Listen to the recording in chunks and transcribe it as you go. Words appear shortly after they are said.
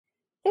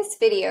This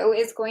video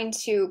is going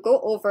to go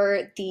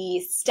over the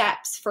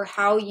steps for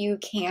how you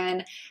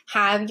can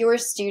have your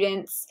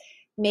students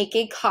make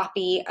a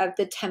copy of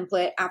the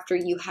template after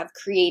you have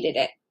created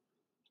it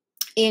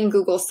in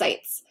Google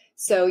Sites.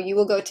 So you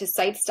will go to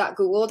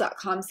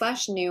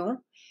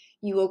sites.google.com/new.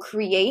 You will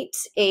create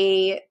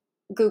a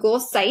Google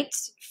site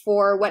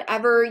for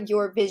whatever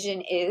your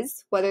vision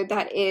is, whether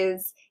that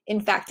is in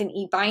fact an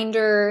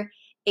eBinder,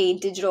 a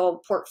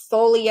digital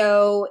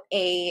portfolio,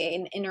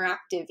 an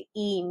interactive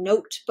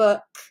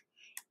eNotebook,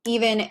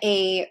 even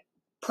a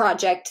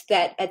project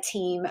that a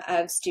team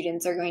of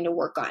students are going to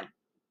work on.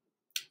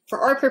 For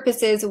our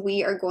purposes,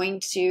 we are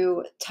going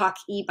to talk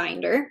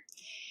eBinder.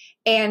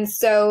 And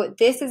so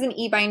this is an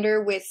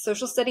eBinder with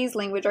social studies,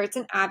 language arts,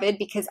 and Avid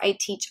because I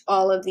teach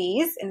all of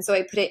these, and so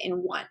I put it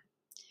in one.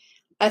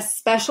 A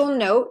special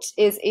note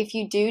is if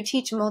you do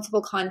teach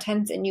multiple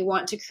contents and you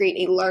want to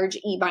create a large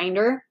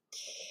eBinder,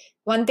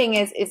 one thing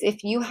is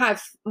if you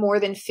have more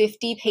than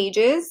 50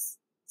 pages,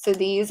 so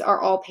these are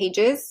all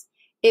pages,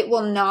 it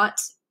will not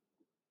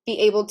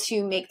be able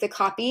to make the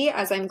copy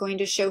as I'm going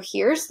to show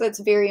here. So that's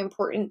very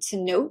important to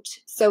note.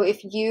 So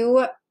if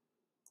you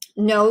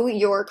know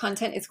your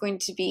content is going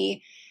to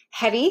be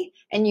heavy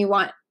and you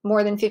want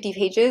more than 50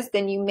 pages,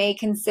 then you may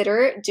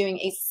consider doing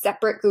a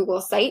separate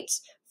Google site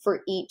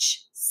for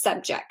each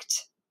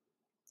subject.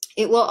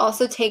 It will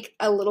also take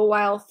a little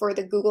while for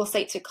the Google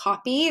site to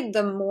copy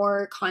the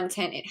more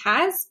content it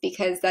has,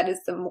 because that is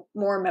the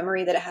more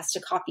memory that it has to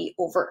copy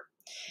over.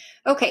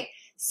 Okay,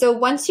 so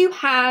once you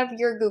have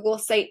your Google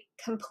site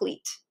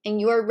complete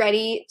and you are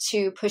ready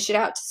to push it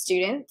out to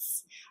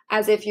students,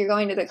 as if you're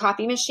going to the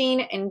copy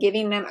machine and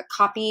giving them a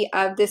copy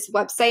of this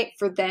website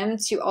for them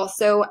to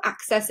also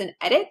access and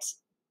edit,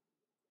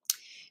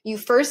 you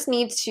first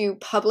need to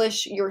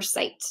publish your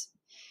site.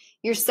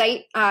 Your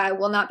site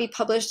will not be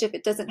published if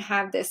it doesn't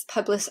have this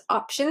publish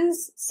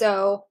options.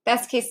 So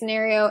best case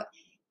scenario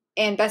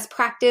and best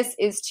practice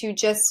is to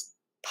just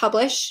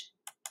publish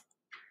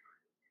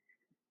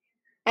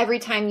every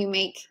time you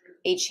make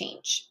a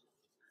change.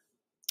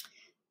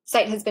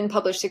 Site has been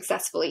published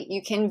successfully.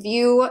 You can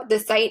view the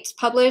site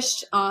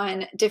published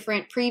on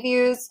different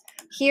previews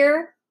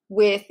here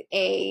with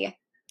a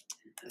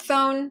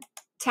phone,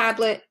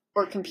 tablet,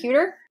 or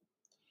computer,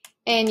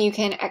 and you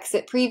can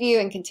exit preview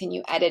and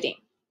continue editing.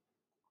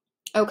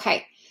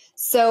 Okay,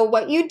 so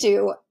what you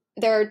do,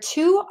 there are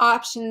two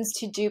options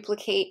to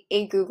duplicate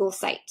a Google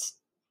site.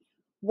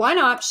 One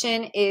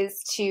option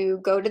is to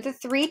go to the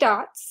three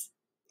dots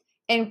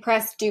and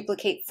press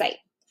duplicate site.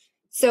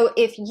 So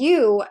if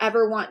you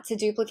ever want to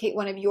duplicate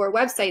one of your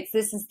websites,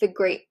 this is a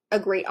great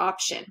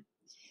option.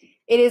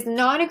 It is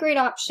not a great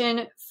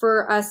option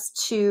for us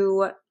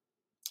to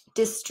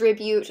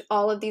distribute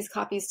all of these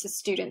copies to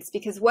students,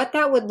 because what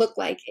that would look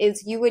like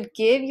is you would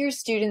give your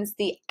students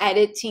the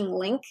editing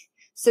link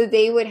so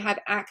they would have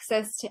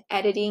access to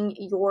editing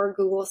your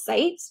Google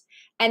site,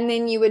 and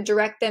then you would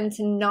direct them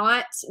to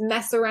not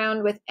mess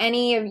around with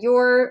any of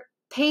your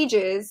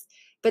pages,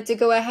 but to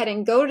go ahead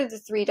and go to the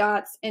three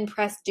dots and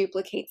press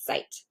duplicate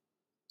site.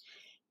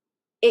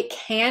 It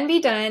can be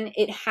done,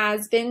 it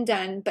has been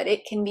done, but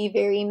it can be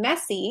very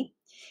messy,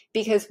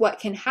 because what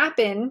can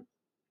happen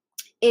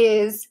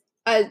is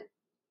a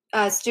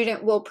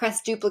student will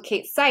press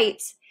duplicate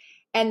site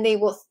and they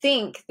will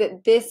think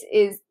that this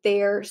is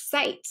their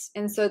site,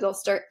 and so they'll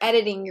start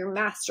editing your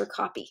master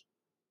copy.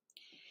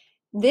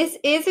 This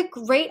is a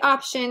great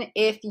option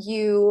if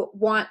you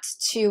want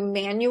to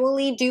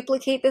manually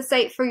duplicate the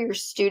site for your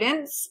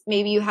students.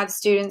 Maybe you have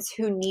students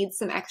who need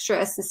some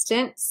extra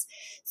assistance,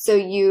 so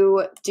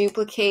you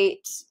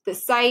duplicate the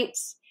site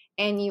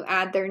and you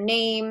add their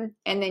name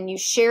and then you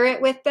share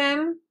it with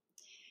them.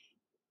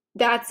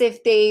 That's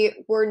if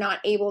they were not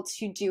able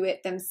to do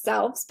it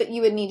themselves, but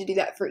you would need to do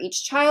that for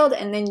each child,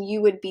 and then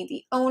you would be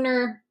the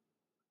owner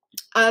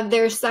of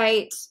their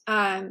site,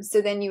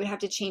 so then you would have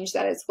to change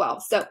that as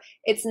well. So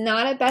it's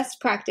not a best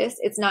practice.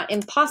 It's not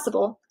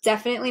impossible,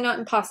 definitely not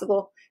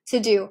impossible to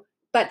do,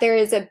 but there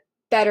is a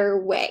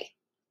better way.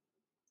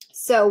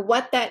 So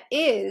what that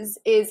is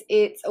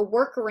it's a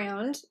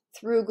workaround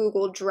through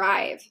Google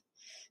Drive.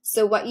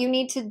 So what you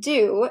need to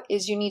do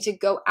is you need to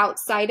go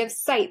outside of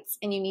Sites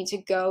and you need to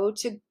go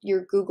to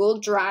your Google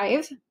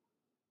Drive.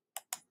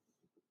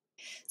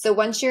 So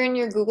once you're in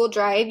your Google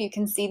Drive, you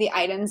can see the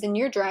items in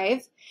your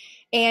drive,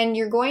 and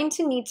you're going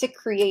to need to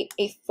create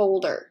a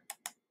folder.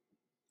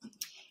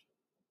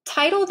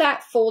 Title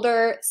that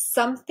folder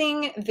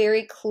something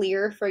very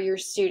clear for your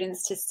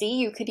students to see.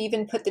 You could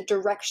even put the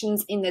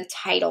directions in the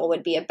title,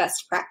 would be a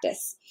best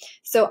practice.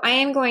 So I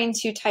am going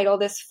to title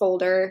this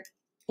folder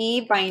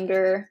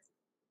eBinder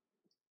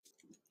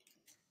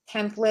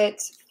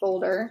Template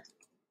Folder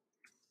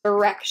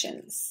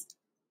Directions.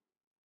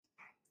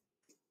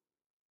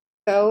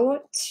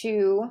 Go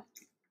to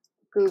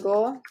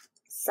Google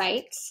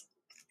Sites,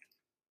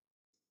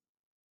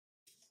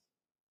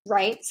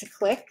 right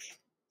click,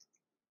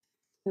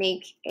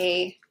 make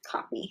a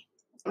copy.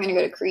 I'm going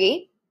to go to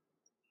create.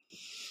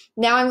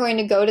 Now I'm going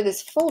to go to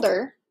this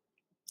folder,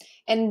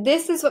 And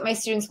this is what my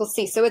students will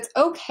see. So it's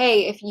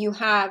okay if you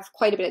have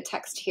quite a bit of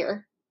text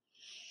here.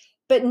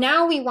 But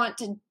now we want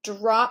to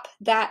drop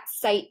that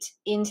site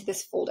into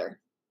this folder.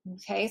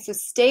 Okay, so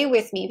stay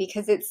with me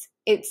because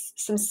it's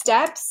some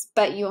steps,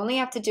 but you only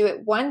have to do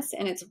it once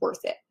and it's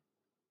worth it.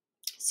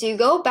 So you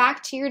go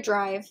back to your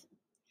drive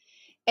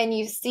and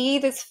you see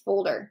this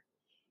folder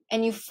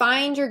and you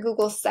find your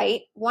Google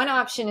site. One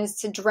option is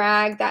to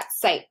drag that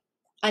site.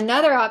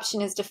 Another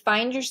option is to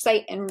find your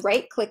site and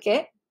right click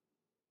it,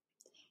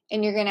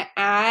 and you're going to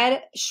add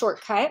a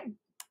shortcut.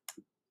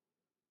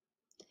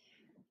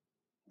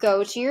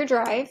 Go to your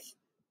drive,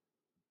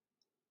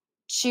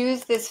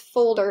 choose this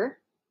folder,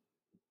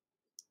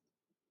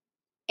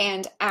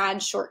 and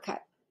add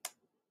shortcut.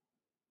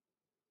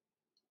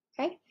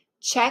 Okay,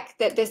 check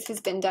that this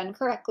has been done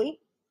correctly.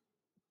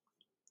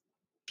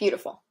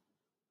 Beautiful.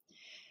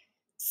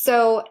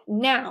 So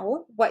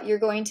now what you're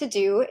going to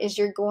do is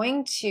you're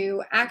going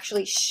to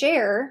actually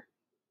share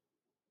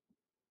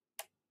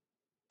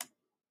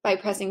by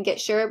pressing Get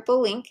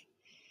Shareable Link.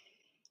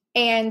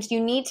 And you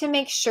need to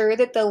make sure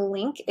that the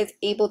link is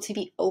able to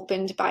be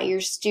opened by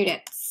your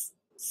students.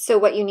 So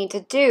what you need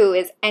to do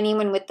is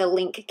anyone with the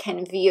link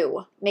can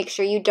view. Make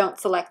sure you don't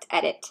select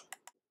Edit.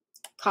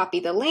 Copy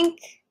the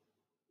link,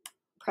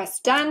 press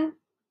Done.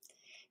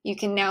 You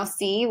can now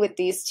see with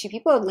these two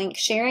people, link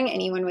sharing,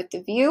 anyone with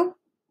the view.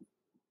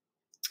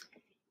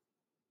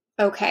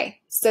 Okay,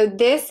 so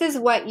this is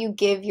what you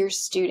give your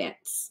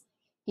students.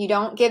 You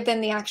don't give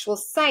them the actual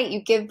site,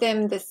 you give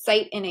them the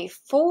site in a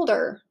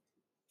folder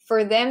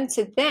for them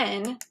to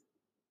then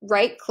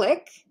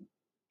right-click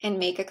and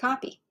make a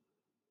copy.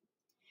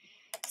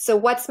 So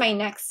what's my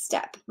next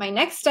step? My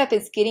next step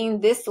is getting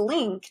this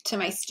link to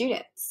my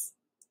students.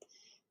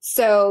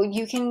 So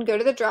you can go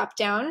to the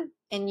drop-down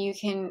and you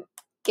can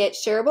get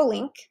shareable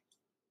link,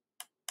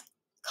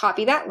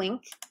 copy that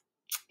link,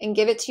 and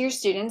give it to your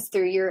students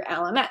through your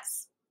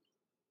LMS.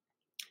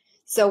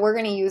 So we're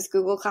going to use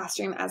Google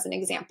Classroom as an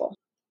example.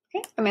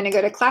 Okay, I'm going to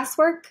go to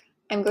classwork.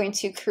 I'm going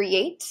to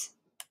create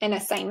an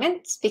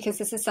assignment because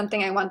this is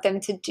something I want them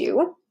to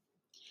do.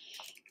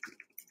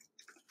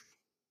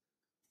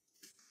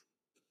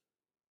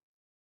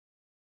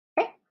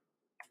 Okay,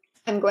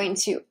 I'm going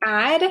to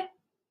add,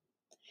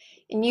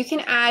 and you can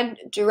add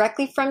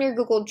directly from your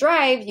Google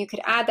Drive. You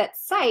could add that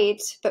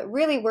site, but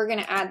really we're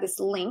going to add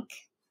this link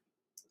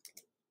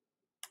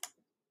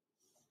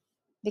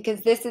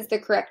because this is the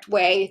correct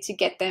way to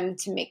get them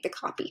to make the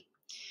copy.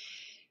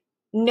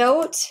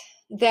 Note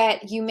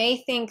that you may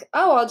think,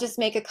 oh, I'll just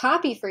make a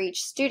copy for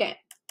each student.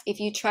 If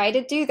you try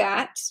to do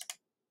that,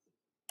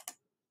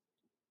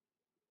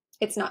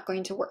 it's not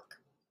going to work.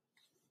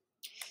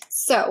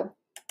 So,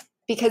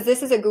 because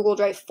this is a Google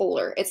Drive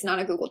folder, it's not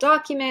a Google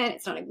document,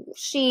 it's not a Google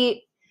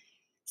Sheet,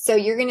 so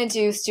you're going to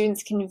do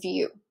students can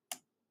view.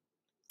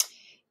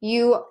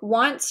 You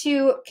want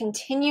to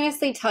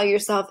continuously tell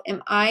yourself,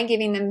 am I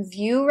giving them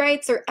view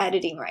rights or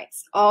editing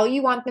rights? All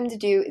you want them to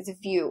do is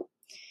view.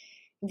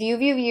 View,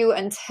 view, view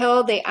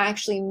until they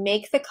actually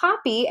make the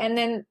copy, and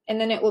then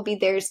it will be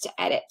theirs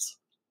to edit.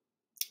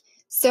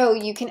 So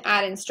you can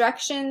add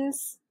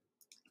instructions,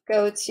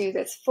 go to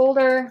this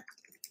folder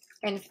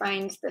and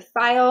find the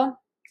file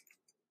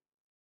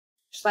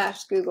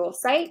 / Google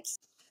site,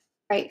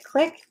 right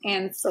click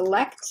and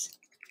select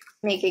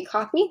make a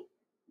copy.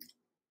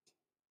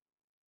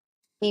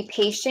 Be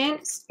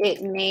patient,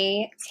 it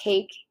may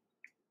take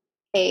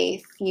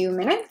a few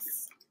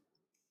minutes.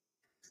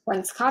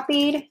 Once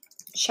copied,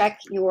 check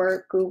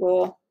your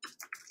Google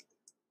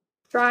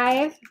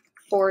Drive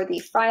for the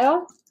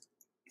file.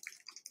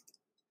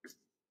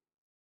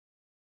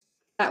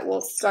 That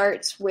will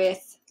start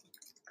with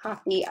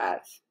copy of.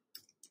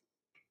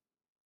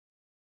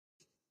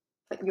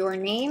 Put your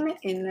name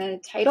in the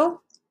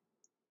title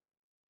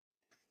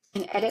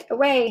and edit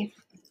away.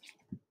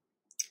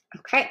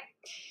 Okay,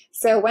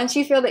 so once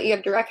you feel that you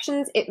have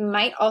directions, it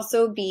might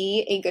also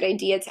be a good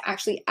idea to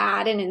actually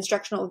add an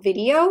instructional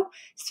video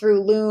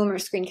through Loom or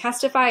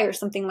Screencastify or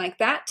something like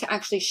that to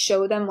actually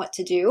show them what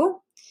to do.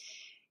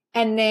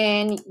 And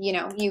then,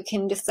 you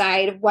can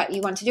decide what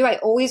you want to do. I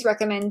always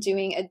recommend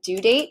doing a due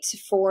date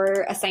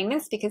for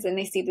assignments because then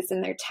they see this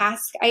in their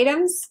task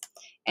items.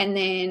 And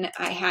then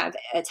I have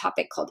a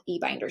topic called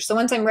eBinder. So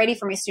once I'm ready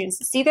for my students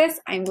to see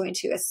this, I'm going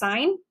to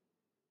assign.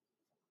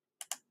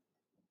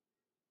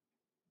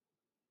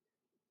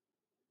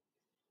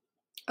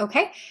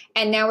 Okay,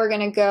 and now we're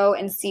going to go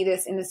and see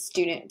this in the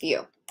student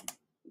view.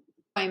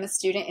 I'm a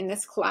student in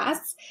this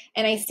class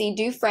and I see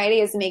due Friday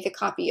is make a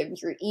copy of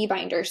your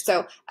eBinder.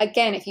 So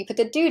again, if you put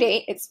the due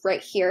date, it's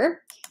right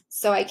here.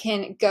 So I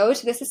can go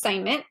to this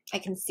assignment, I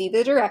can see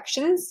the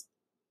directions,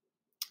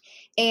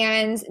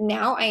 and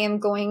now I am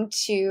going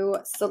to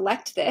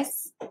select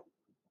this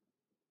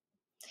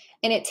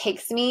and it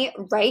takes me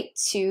right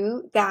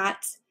to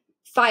that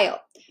file.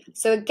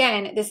 So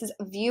again, this is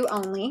view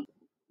only.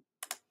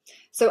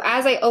 So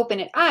as I open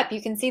it up,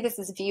 you can see this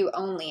is view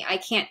only. I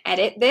can't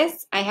edit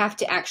this. I have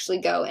to actually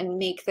go and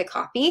make the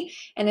copy.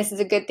 And this is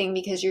a good thing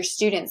because your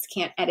students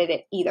can't edit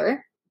it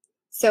either.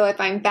 So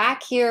if I'm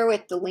back here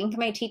with the link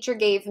my teacher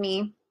gave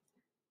me,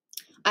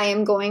 I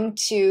am going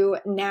to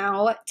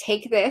now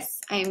take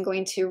this, I am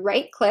going to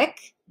right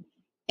click,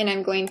 and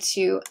I'm going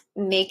to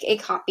make a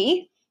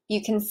copy.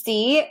 You can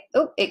see,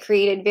 oh, it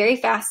created very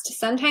fast.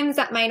 Sometimes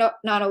that might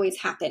not always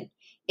happen.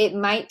 It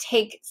might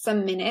take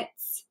some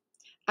minutes.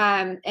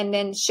 And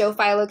then show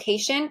file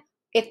location.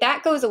 If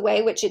that goes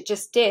away, which it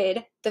just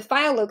did, the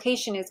file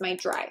location is my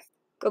drive.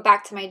 Go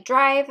back to my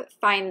drive,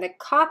 find the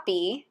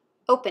copy,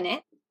 open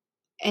it,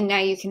 and now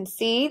you can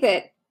see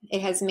that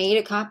it has made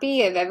a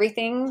copy of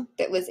everything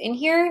that was in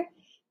here.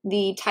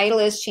 The title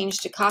is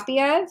changed to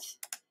copy of.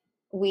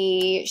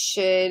 We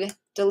should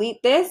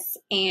delete this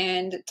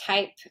and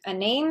type a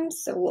name.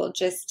 So we'll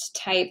just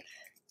type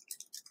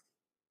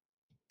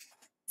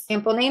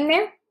sample name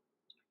there.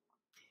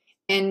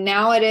 And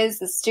now it is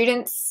the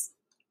student's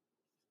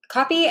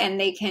copy, and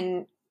they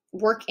can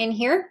work in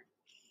here.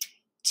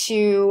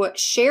 To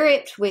share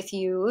it with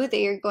you,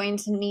 they are going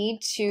to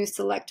need to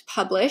select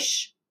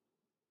publish.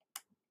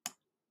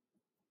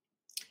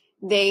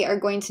 They are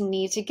going to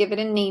need to give it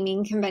a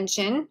naming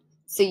convention,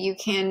 so you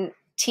can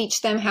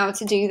teach them how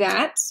to do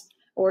that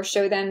or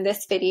show them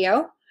this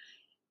video.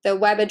 The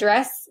web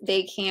address,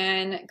 they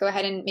can go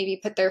ahead and maybe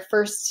put their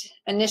first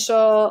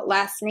initial,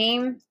 last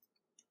name,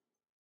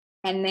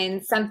 and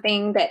then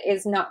something that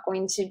is not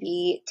going to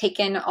be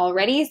taken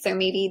already. So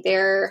maybe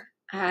their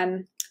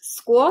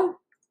school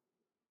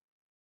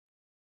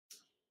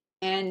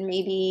and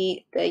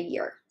maybe the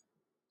year.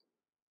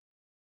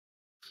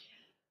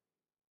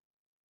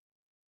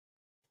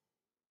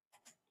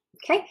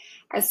 Okay,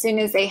 as soon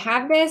as they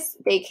have this,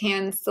 they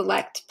can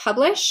select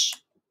publish.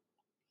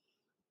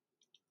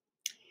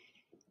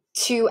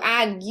 To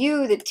add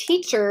you, the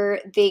teacher,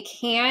 they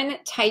can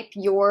type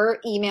your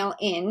email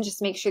in,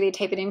 just make sure they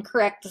type it in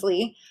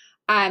correctly,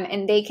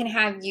 and they can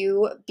have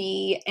you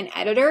be an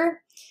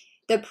editor.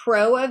 The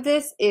pro of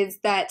this is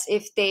that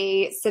if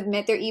they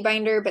submit their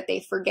eBinder but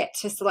they forget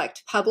to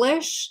select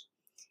publish,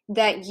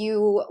 that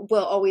you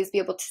will always be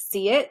able to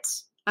see it,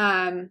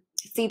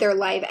 see their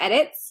live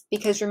edits,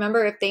 because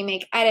remember, if they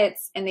make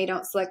edits and they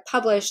don't select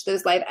publish,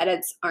 those live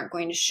edits aren't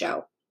going to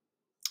show.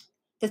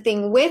 The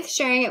thing with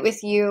sharing it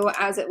with you,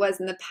 as it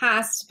was in the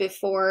past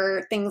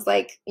before things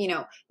like,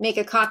 make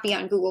a copy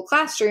on Google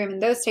Classroom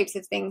and those types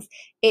of things,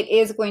 it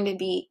is going to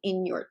be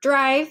in your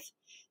drive.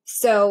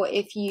 So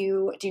if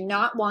you do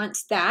not want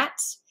that,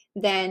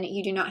 then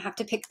you do not have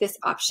to pick this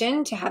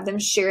option to have them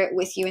share it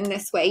with you in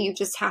this way. You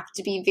just have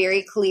to be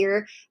very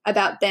clear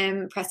about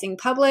them pressing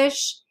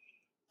publish,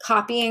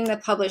 copying the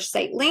publish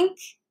site link,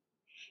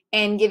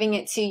 and giving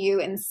it to you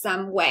in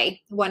some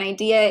way. One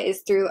idea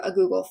is through a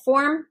Google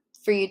form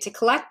for you to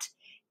collect.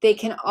 They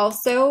can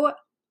also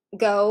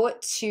go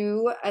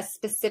to a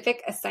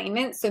specific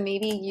assignment. So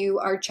maybe you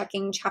are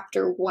checking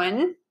chapter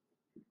 1.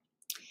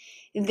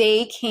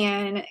 They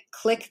can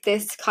click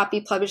this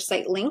copy publish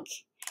site link,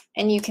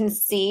 and you can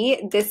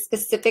see this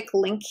specific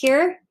link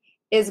here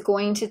is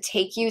going to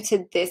take you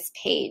to this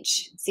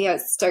page. See how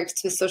it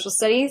starts with social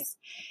studies?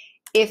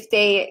 If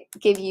they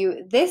give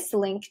you this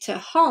link to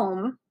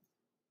home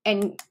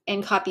and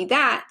copy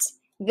that,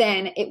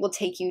 then it will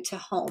take you to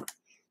home.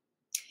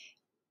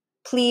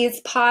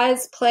 Please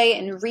pause, play,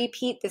 and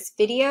repeat this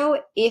video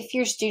if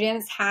your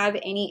students have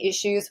any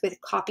issues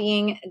with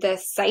copying the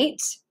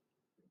site.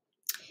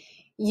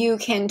 You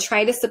can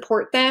try to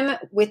support them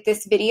with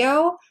this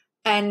video.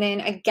 And then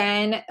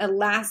again, a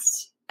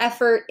last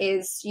effort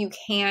is you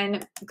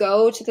can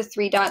go to the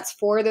 3 dots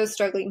for those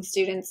struggling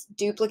students,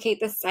 duplicate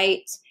the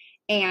site,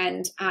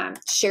 and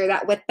share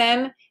that with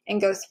them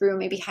and go through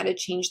maybe how to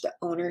change the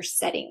owner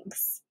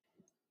settings.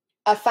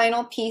 A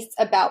final piece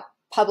about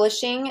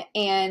publishing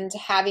and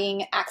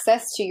having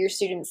access to your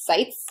students'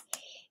 sites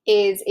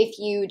is if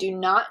you do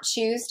not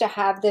choose to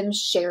have them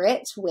share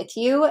it with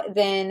you,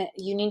 then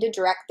you need to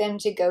direct them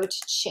to go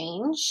to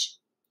change,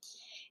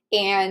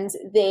 and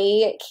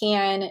they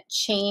can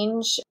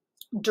change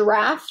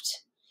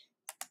draft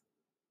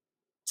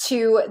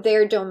to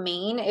their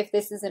domain if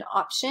this is an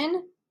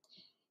option.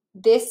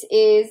 This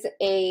is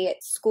a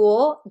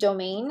school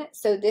domain,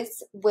 so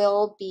this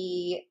will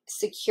be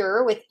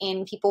secure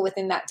within people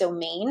within that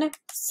domain.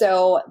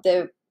 So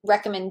the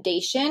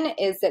recommendation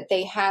is that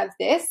they have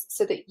this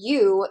so that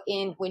you,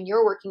 when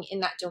you're working in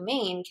that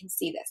domain, can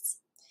see this.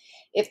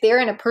 If they're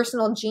in a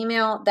personal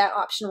Gmail, that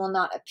option will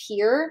not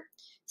appear.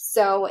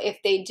 So if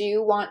they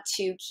do want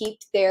to keep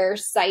their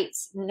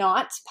sites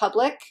not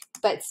public,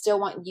 but still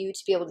want you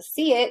to be able to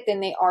see it, then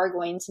they are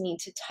going to need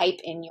to type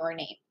in your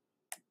name.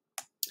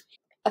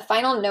 A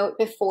final note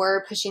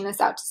before pushing this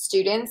out to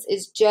students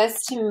is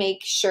just to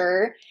make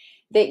sure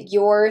that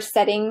your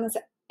settings,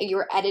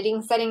 your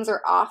editing settings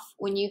are off.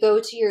 When you go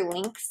to your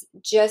links,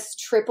 just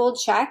triple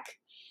check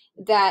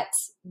that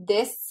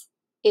this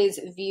is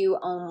view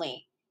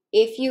only.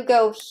 If you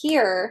go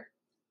here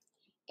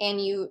and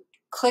you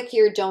click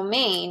your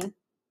domain,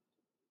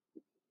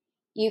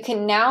 you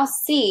can now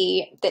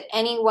see that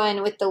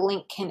anyone with the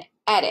link can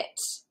edit.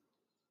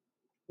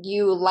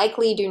 You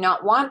likely do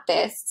not want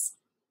this.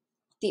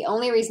 The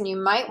only reason you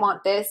might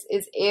want this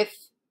is if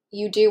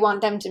you do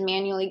want them to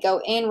manually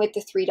go in with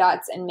the 3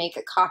 dots and make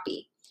a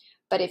copy.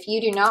 But if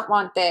you do not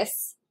want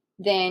this,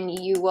 then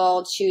you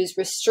will choose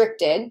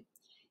restricted.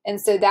 And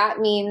so that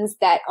means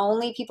that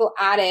only people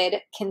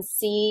added can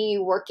see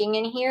you working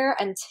in here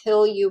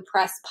until you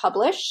press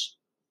publish.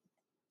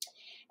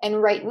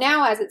 And right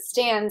now, as it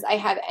stands, I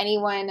have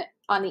anyone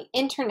on the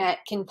internet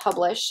can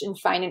publish and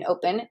find and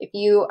open. If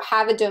you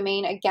have a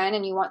domain again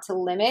and you want to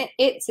limit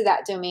it to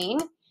that domain,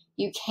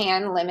 you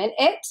can limit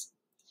it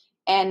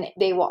and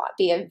they will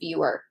be a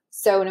viewer.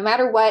 So no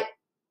matter what,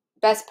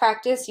 best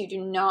practice, you do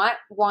not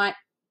want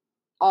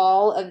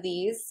all of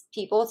these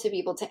people to be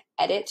able to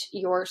edit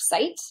your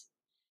site.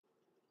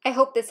 I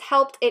hope this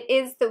helped. It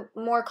is the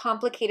more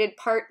complicated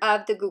part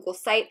of the Google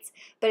Sites,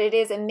 but it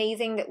is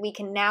amazing that we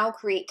can now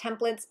create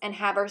templates and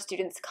have our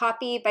students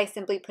copy by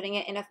simply putting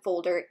it in a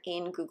folder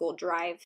in Google Drive.